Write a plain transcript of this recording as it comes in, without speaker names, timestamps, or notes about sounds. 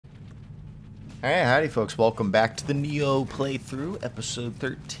Alright, howdy folks, welcome back to the Nioh playthrough, episode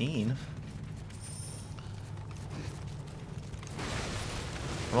 13.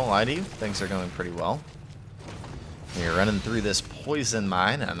 I won't lie to you, things are going pretty well. We're running through this poison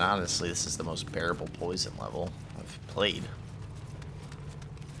mine, and honestly, this is the most bearable poison level I've played.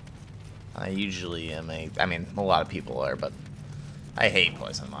 I usually am I mean, a lot of people are, but I hate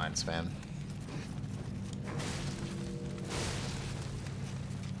poison mines, man.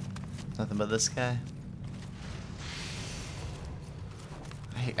 Nothing but this guy.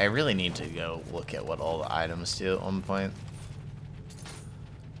 I really need to go look at what all the items do at one point.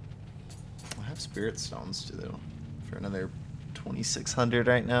 I have spirit stones too for another 2,600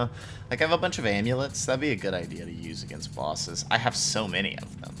 right now. Like, I have a bunch of amulets. That'd be a good idea to use against bosses. I have so many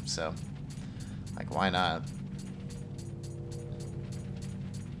of them, so like, why not?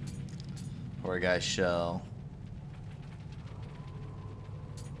 Poor guy shell.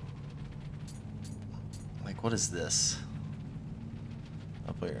 Like, what is this?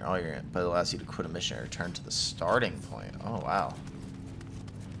 But it allows you to quit a mission and return to the starting point. Oh wow,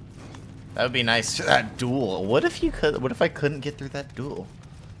 that would be nice for that duel. What if you could? What if I couldn't get through that duel?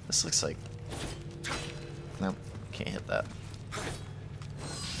 This looks like nope, can't hit that.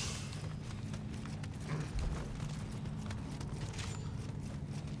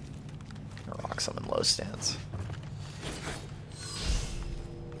 I'll rock some in low stance.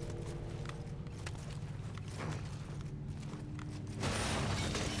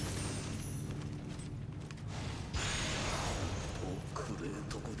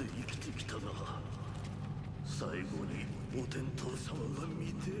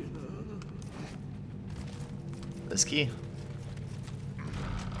 This key?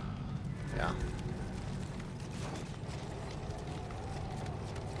 Yeah.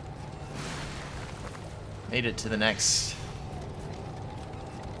 Made it to the next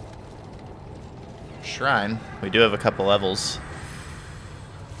shrine. We do have a couple levels.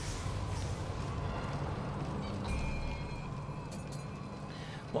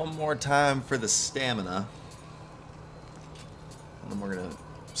 One more time for the stamina. And then we're gonna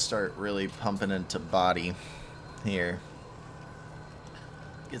start really pumping into body here.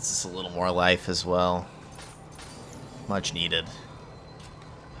 Gets us a little more life as well. Much needed.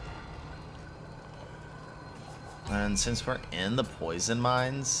 And since we're in the poison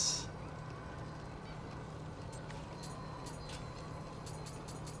mines,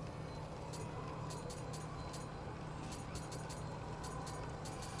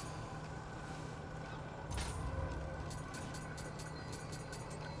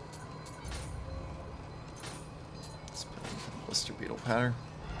 blister beetle powder.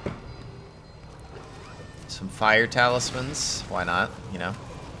 Some fire talismans. Why not? You know.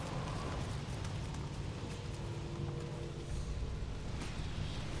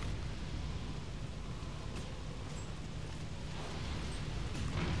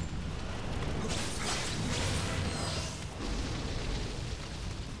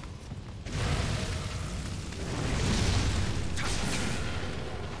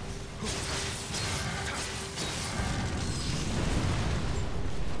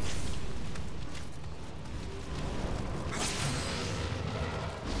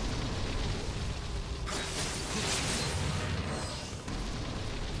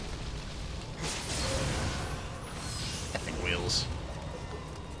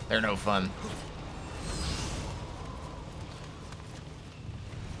 They're no fun.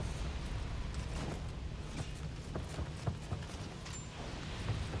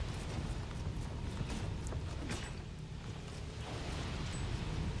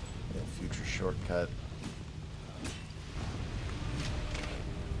 Future shortcut.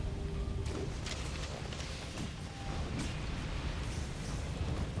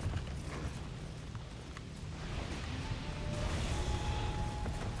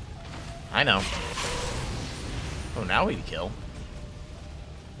 I know. Oh, now we kill.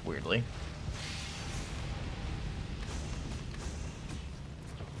 Weirdly.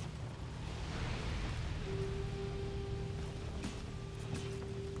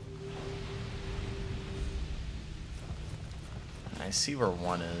 I see where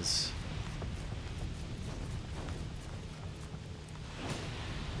one is.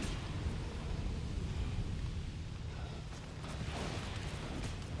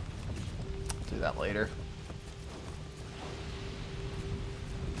 Do that later.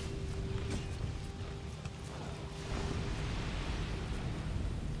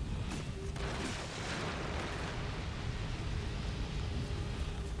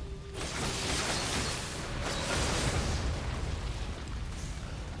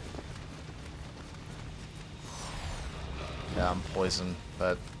 Yeah, I'm poisoned,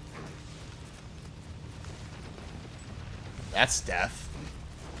 but That's death.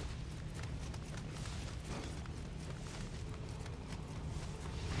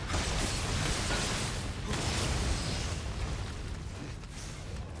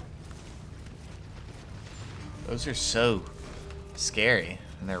 Those are so scary,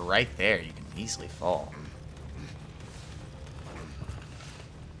 and they're right there. You can easily fall.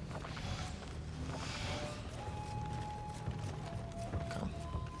 Okay.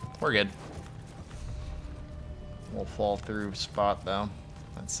 We're good. We'll fall through spot, though.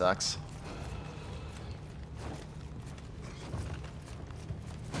 That sucks.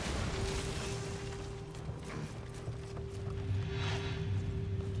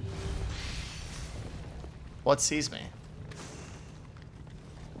 What sees me?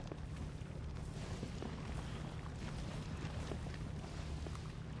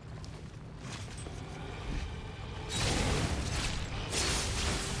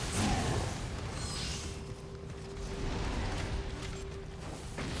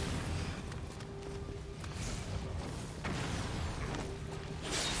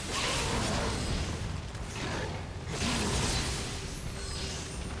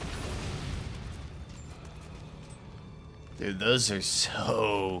 Dude, those are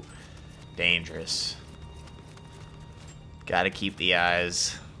so dangerous. Gotta keep the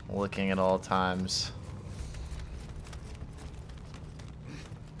eyes looking at all times.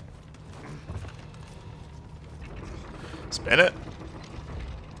 Spin it.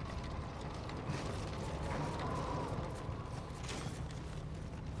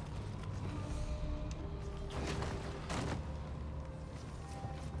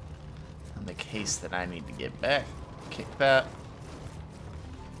 In the case that I need to get back. Kick that.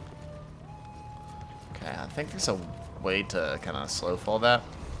 Okay, I think there's a way to kind of slow fall that.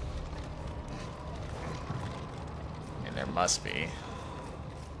 And there must be.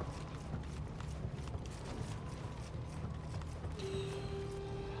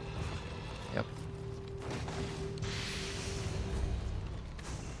 Yep.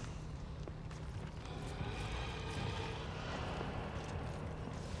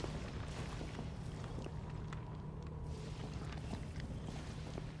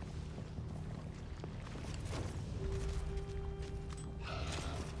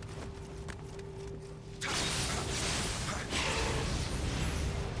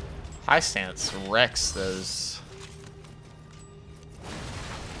 High stance wrecks those.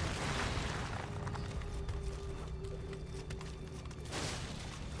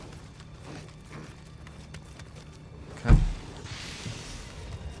 Okay.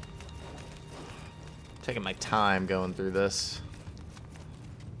 Taking my time going through this.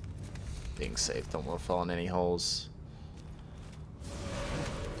 Being safe, don't want to fall in any holes.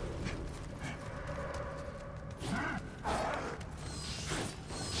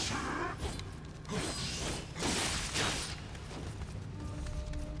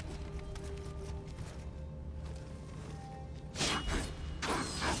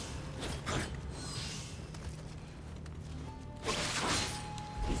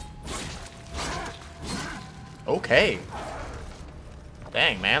 Okay.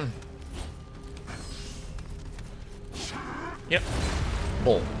 Dang, man. Yep.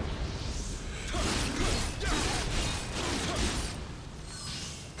 Bull.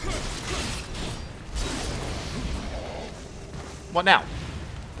 What now?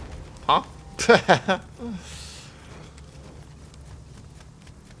 Huh?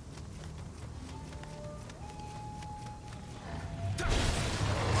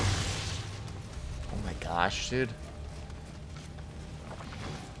 Gosh, dude.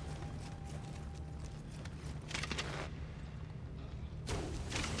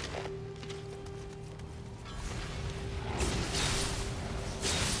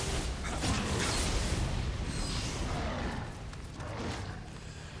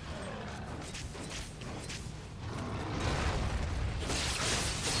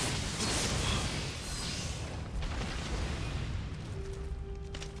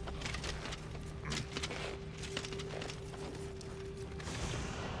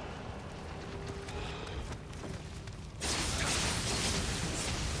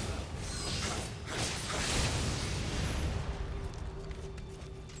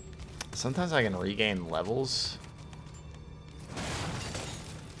 Sometimes I can regain levels.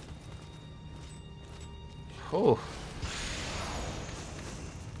 Oh.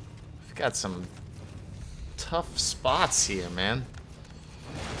 We've got some tough spots here, man.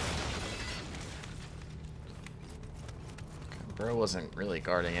 Bro wasn't really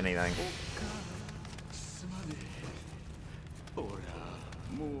guarding anything.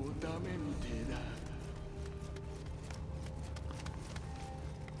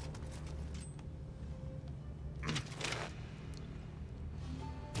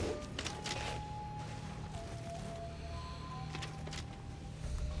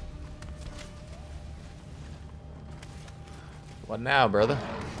 What now, brother?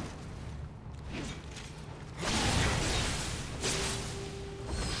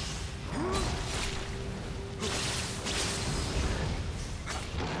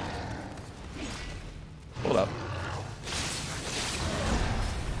 Hold up.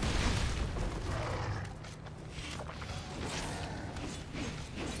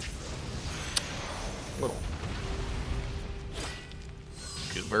 Little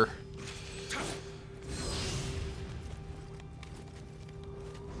goober.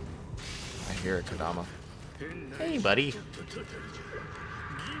 I hear it, Kodama. Hey, buddy.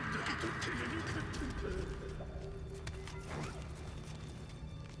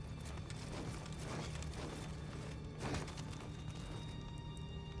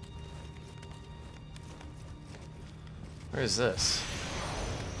 Where is this?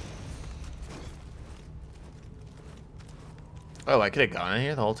 Oh, I could have gone in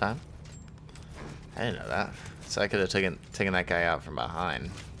here the whole time? I didn't know that. So I could have taken that guy out from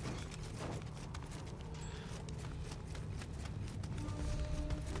behind.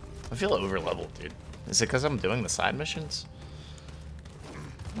 I feel over-leveled, dude. Is it because I'm doing the side missions?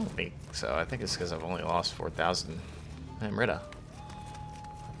 I don't think so. I think it's because I've only lost 4,000. I'm Rita.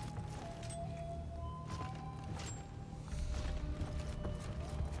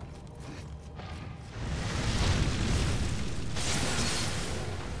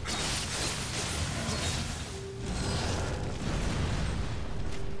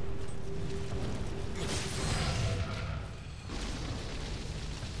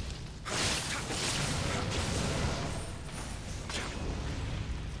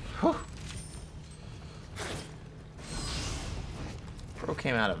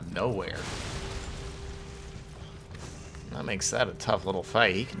 Came out of nowhere. That makes that a tough little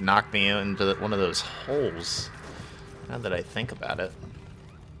fight. He could knock me into one of those holes. Now that I think about it.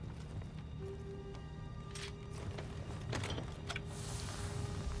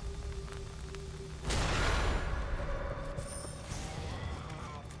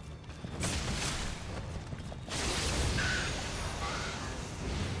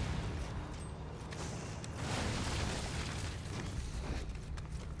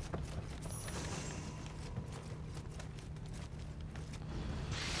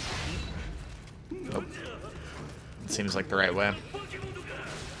 Seems like the right way.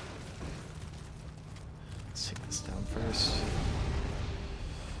 Let's take this down first.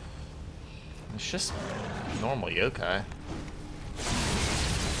 It's just normal yokai.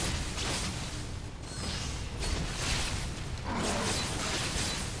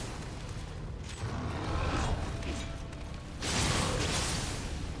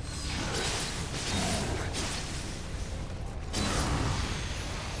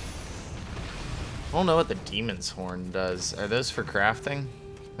 I don't know what the demon's horn does. Are those for crafting?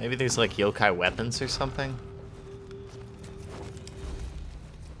 Maybe there's like yokai weapons or something?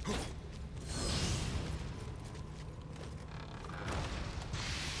 I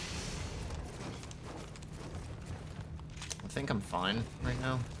think I'm fine right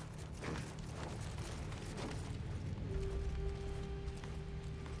now.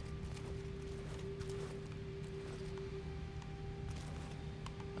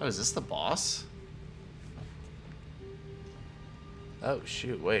 Oh, is this the boss? Oh,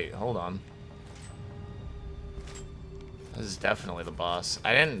 shoot, wait, hold on. This is definitely the boss.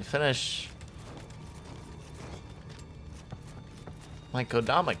 I didn't finish my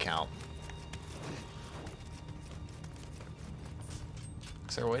Kodama count.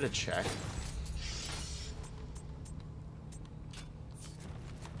 Is there a way to check?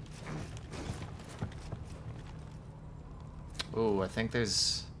 Ooh, I think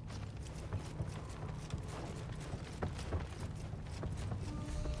there's...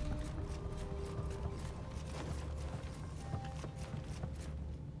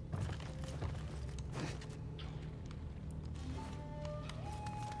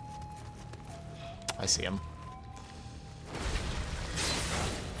 I see him.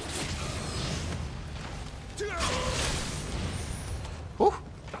 Woo!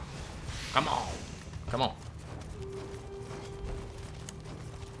 Come on. Come on.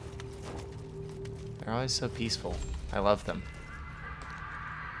 They're always so peaceful. I love them.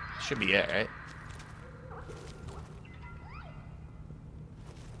 Should be it, right?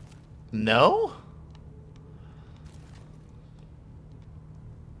 No?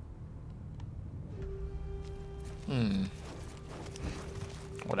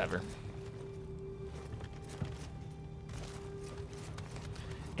 Whatever.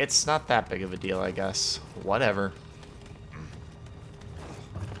 It's not that big of a deal, I guess. Whatever.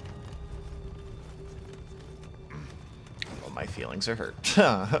 Well, my feelings are hurt.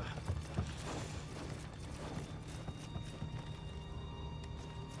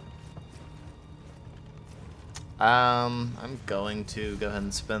 I'm going to go ahead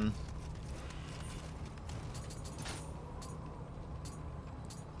and spin.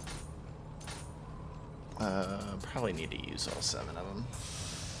 Probably need to use all 7 of them.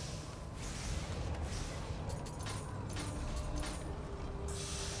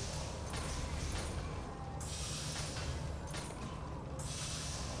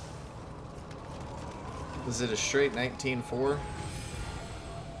 Is it a straight 19-4?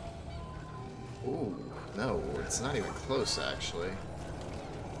 Ooh, no, it's not even close, actually.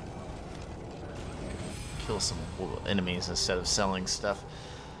 Kill some enemies instead of selling stuff.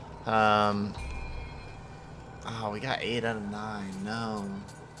 Oh, we got 8 out of 9. No.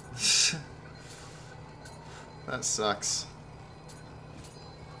 That sucks.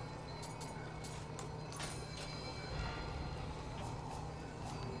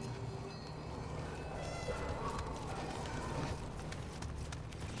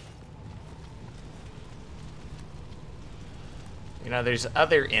 You know, there's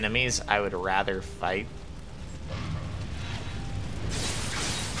other enemies I would rather fight.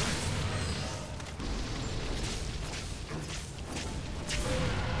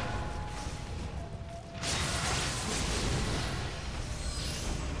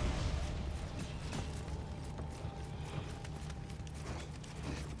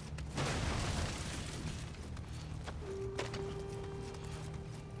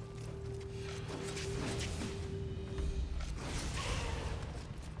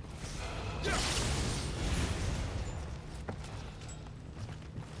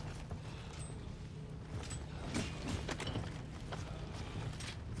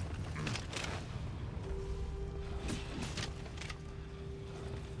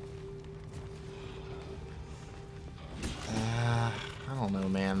 I don't know,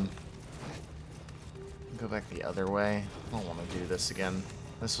 man. Go back the other way. I don't want to do this again.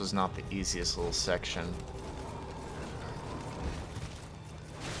 This was not the easiest little section.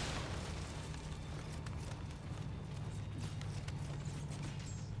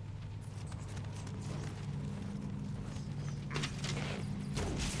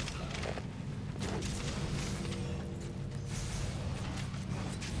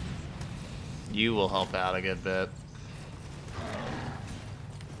 You will help out a good bit.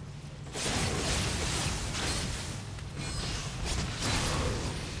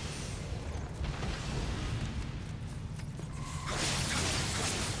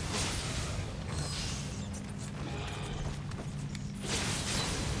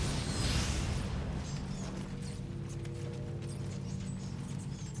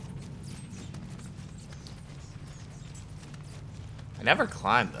 I never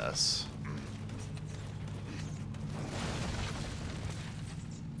climbed this.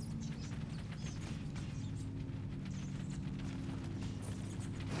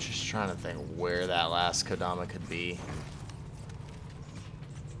 Just trying to think where that last Kodama could be.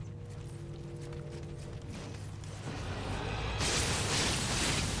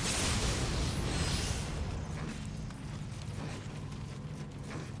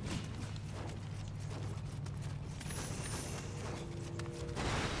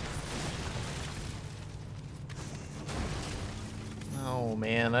 Oh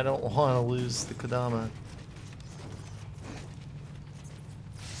man, I don't want to lose the Kodama.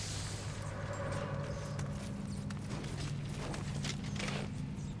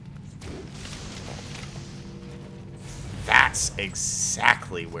 That's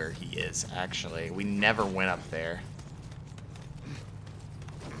exactly where he is, actually. We never went up there.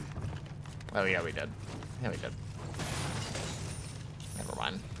 Oh yeah, we did. Yeah, we did. Never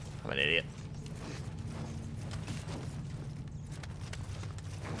mind. I'm an idiot.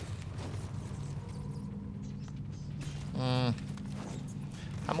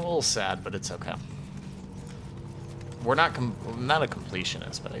 I'm a little sad, but it's okay. We're not I'm not a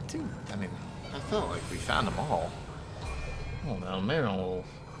completionist, but I mean, I felt like we found them all. I don't know, maybe a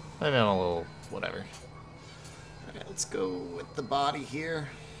little, whatever. Alright, let's go with the body here.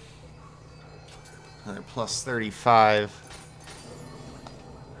 Another plus 35.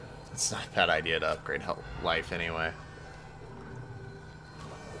 It's not a bad idea to upgrade life anyway.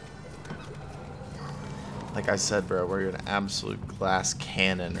 Like I said, bro, we're an absolute glass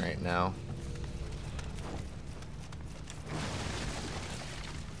cannon right now.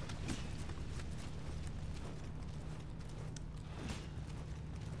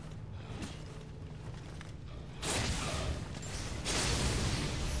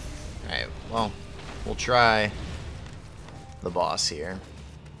 Alright, well, we'll try the boss here.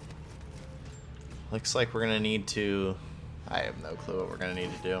 Looks like we're gonna need to... I have no clue what we're gonna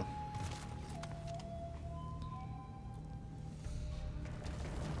need to do.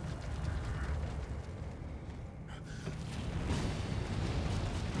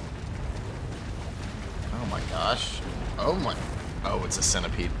 gosh. Oh my. Oh, it's a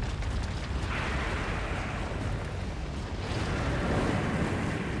centipede.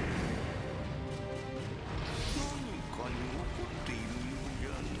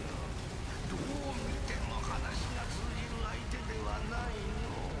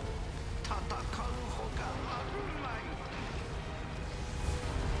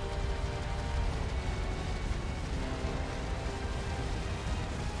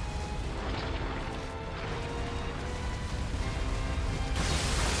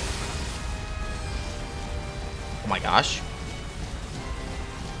 Oh my gosh.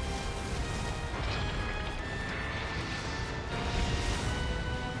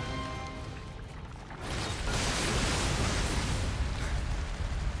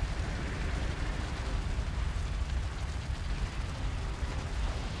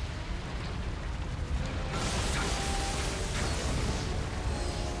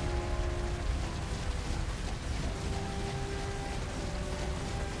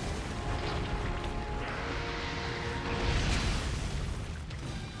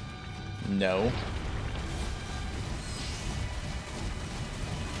 No.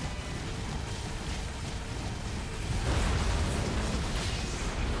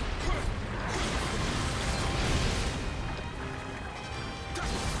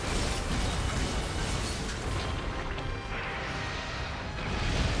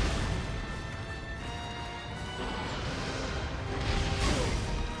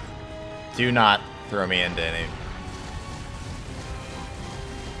 Do not throw me into any.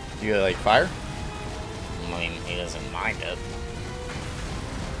 Do you like fire? I mean, he doesn't mind it.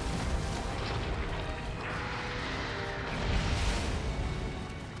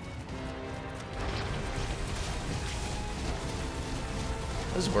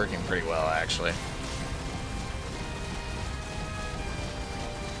 This is working pretty well, actually.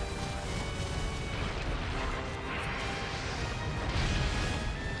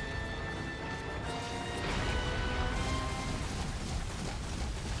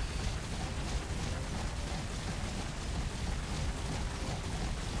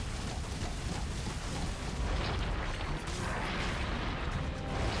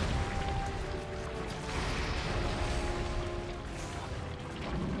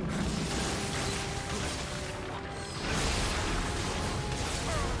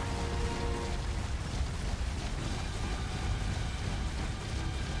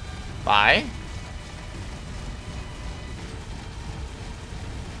 Bye.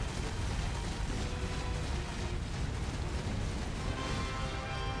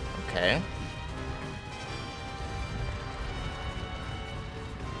 Okay.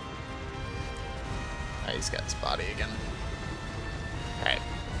 Oh, he's got his body again. Alright.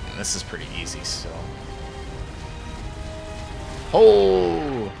 And this is pretty easy still.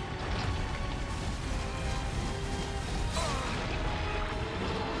 Oh!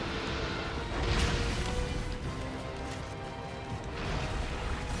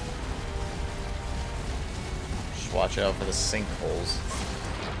 Watch out for the sinkholes.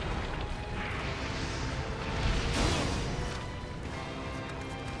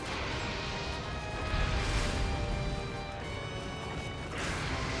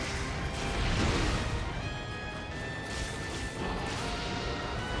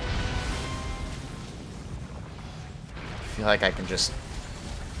 I feel like I can just...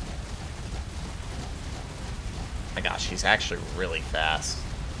 Oh my gosh, he's actually really fast.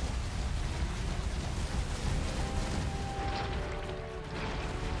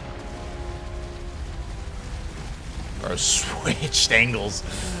 Or switched angles.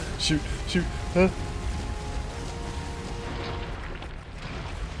 Shoot, shoot, huh?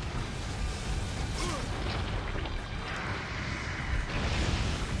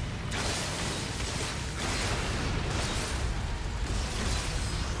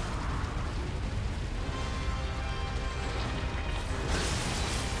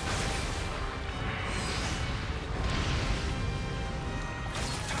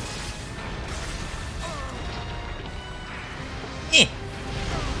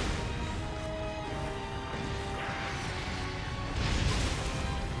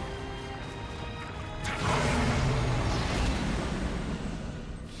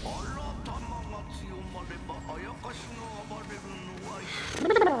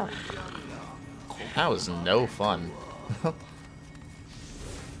 That was no fun.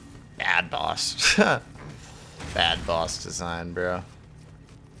 Bad boss. Bad boss design, bro.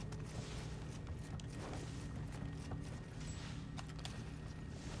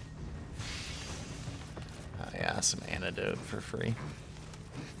 Oh yeah, some antidote for free.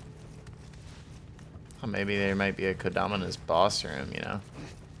 Oh, maybe there might be a Kodamina's boss room, you know?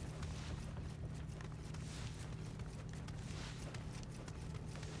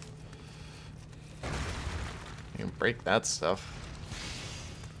 You can break that stuff.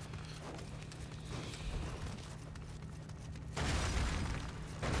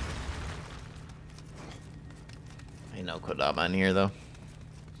 Ain't no Kodama in here, though.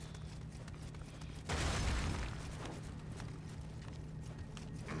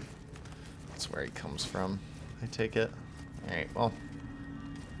 That's where he comes from, I take it. Alright, well.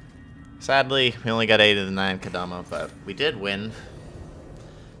 Sadly, we only got 8 of the 9 Kodama, but we did win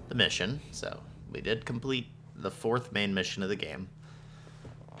the mission, so we did complete the 4th main mission of the game.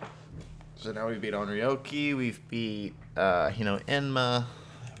 So now we beat Onryoki, we've beat, Enma,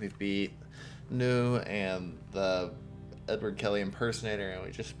 we've beat Nioh and the Edward Kelly impersonator, and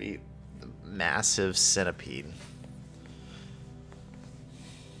we just beat the massive Centipede.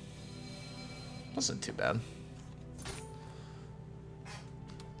 Wasn't too bad.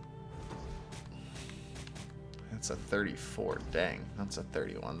 That's a 34. Dang, that's a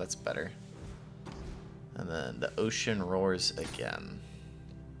 31. That's better. And then the ocean roars again.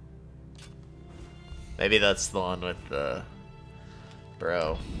 Maybe that's the one with the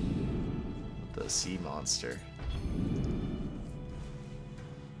bro, with the sea monster.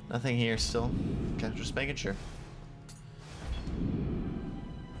 Nothing here still. Okay, just making sure.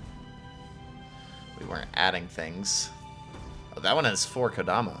 We weren't adding things. Oh, that one has 4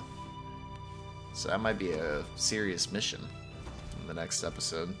 Kodama. So that might be a serious mission in the next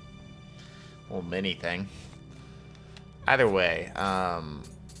episode. Little mini thing. Either way, I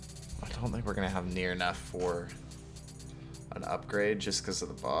don't think we're gonna have near enough for an upgrade just because of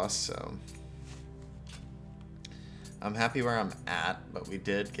the boss, so I'm happy where I'm at, but we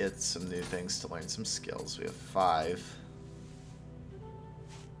did get some new things to learn, some skills. We have 5.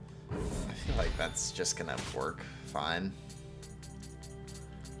 I feel like that's just gonna work fine.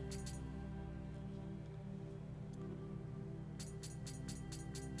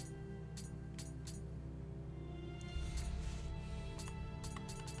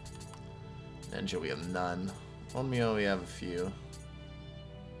 Ninja, we have none. Onmyo, we have a few.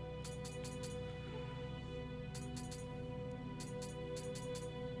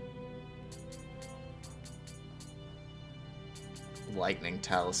 Lightning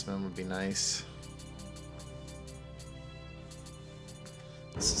Talisman would be nice.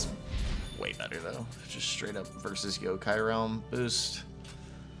 This is way better though. Just straight up versus Yokai Realm boost.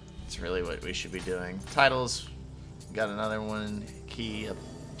 That's really what we should be doing. Titles, got another one. Key up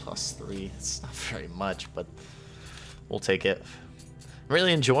 +3. It's not very much, but we'll take it. I'm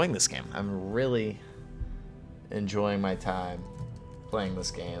really enjoying this game. I'm really enjoying my time playing this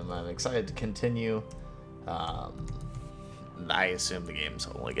game. I'm excited to continue. I assume the game's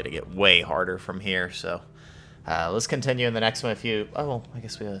only going to get way harder from here, so let's continue in the next one. Oh, well, I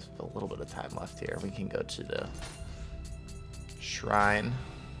guess we have a little bit of time left here. We can go to the shrine.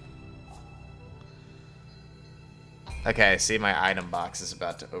 Okay, I see my item box is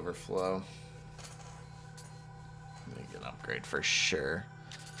about to overflow. I'm gonna get an upgrade for sure.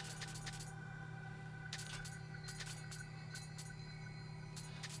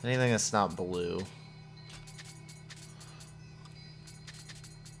 Anything that's not blue.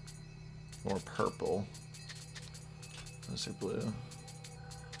 Or purple. Those are blue.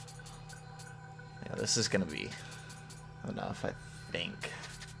 Yeah, this is gonna be enough, I think.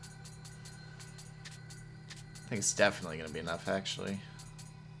 I think it's definitely gonna be enough, actually.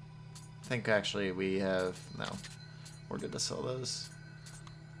 I think actually we have... No. We're good to sell those.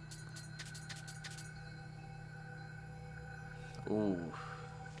 Ooh.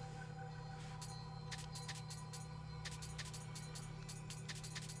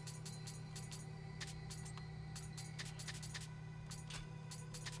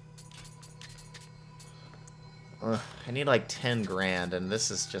 I need like 10 grand, and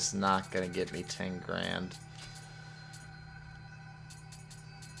this is just not gonna get me 10 grand.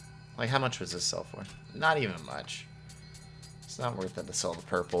 Like, how much was this sell for? Not even much. It's not worth it to sell the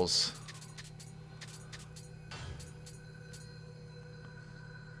purples.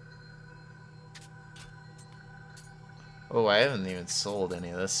 Oh, I haven't even sold any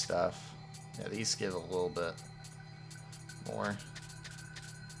of this stuff. Yeah, these give a little bit more.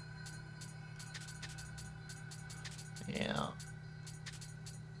 Yeah.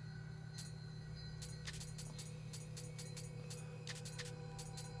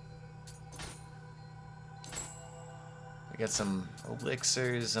 We got some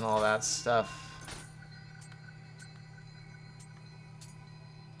elixirs and all that stuff.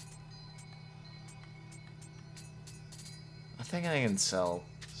 I think I can sell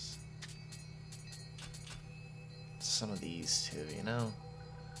some of these too, you know?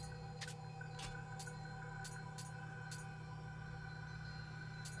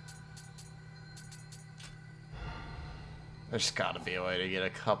 There's gotta be a way to get a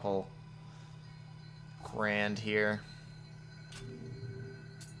couple grand here.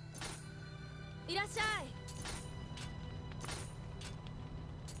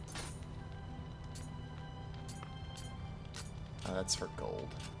 Oh, that's for gold.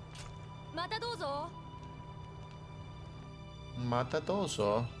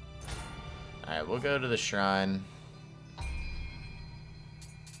 Matadozo. Alright, we'll go to the shrine.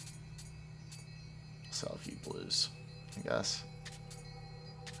 Sell a few blues, I guess.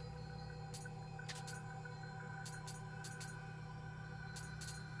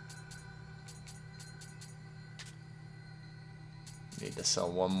 Need to sell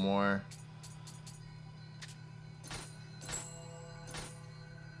one more.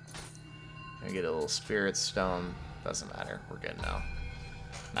 I get a little spirit stone. Doesn't matter. We're good now.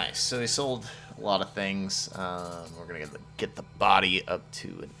 Nice. So they sold a lot of things. We're gonna get the body up to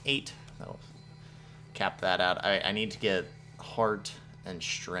an 8. That'll cap that out. I need to get heart and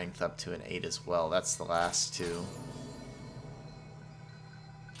strength up to an 8 as well. That's the last two.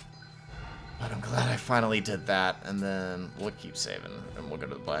 But I'm glad I finally did that. And then we'll keep saving, and we'll go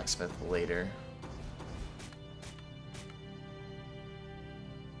to the blacksmith later.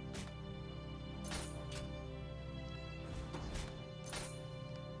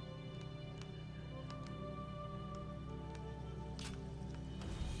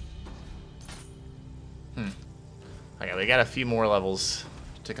 Okay, we got a few more levels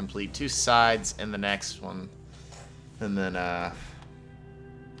to complete. 2 sides in the next one. And then,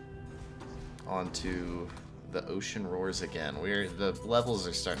 onto the ocean roars again. The levels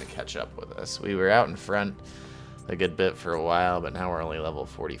are starting to catch up with us. We were out in front a good bit for a while, but now we're only level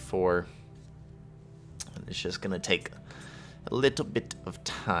 44. And it's just going to take a little bit of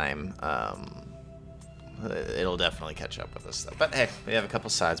time. It'll definitely catch up with us, though. But hey, we have a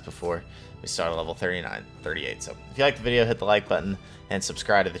couple sides before we start at level 39, 38. So if you like the video, hit the like button and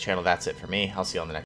subscribe to the channel. That's it for me. I'll see you on the next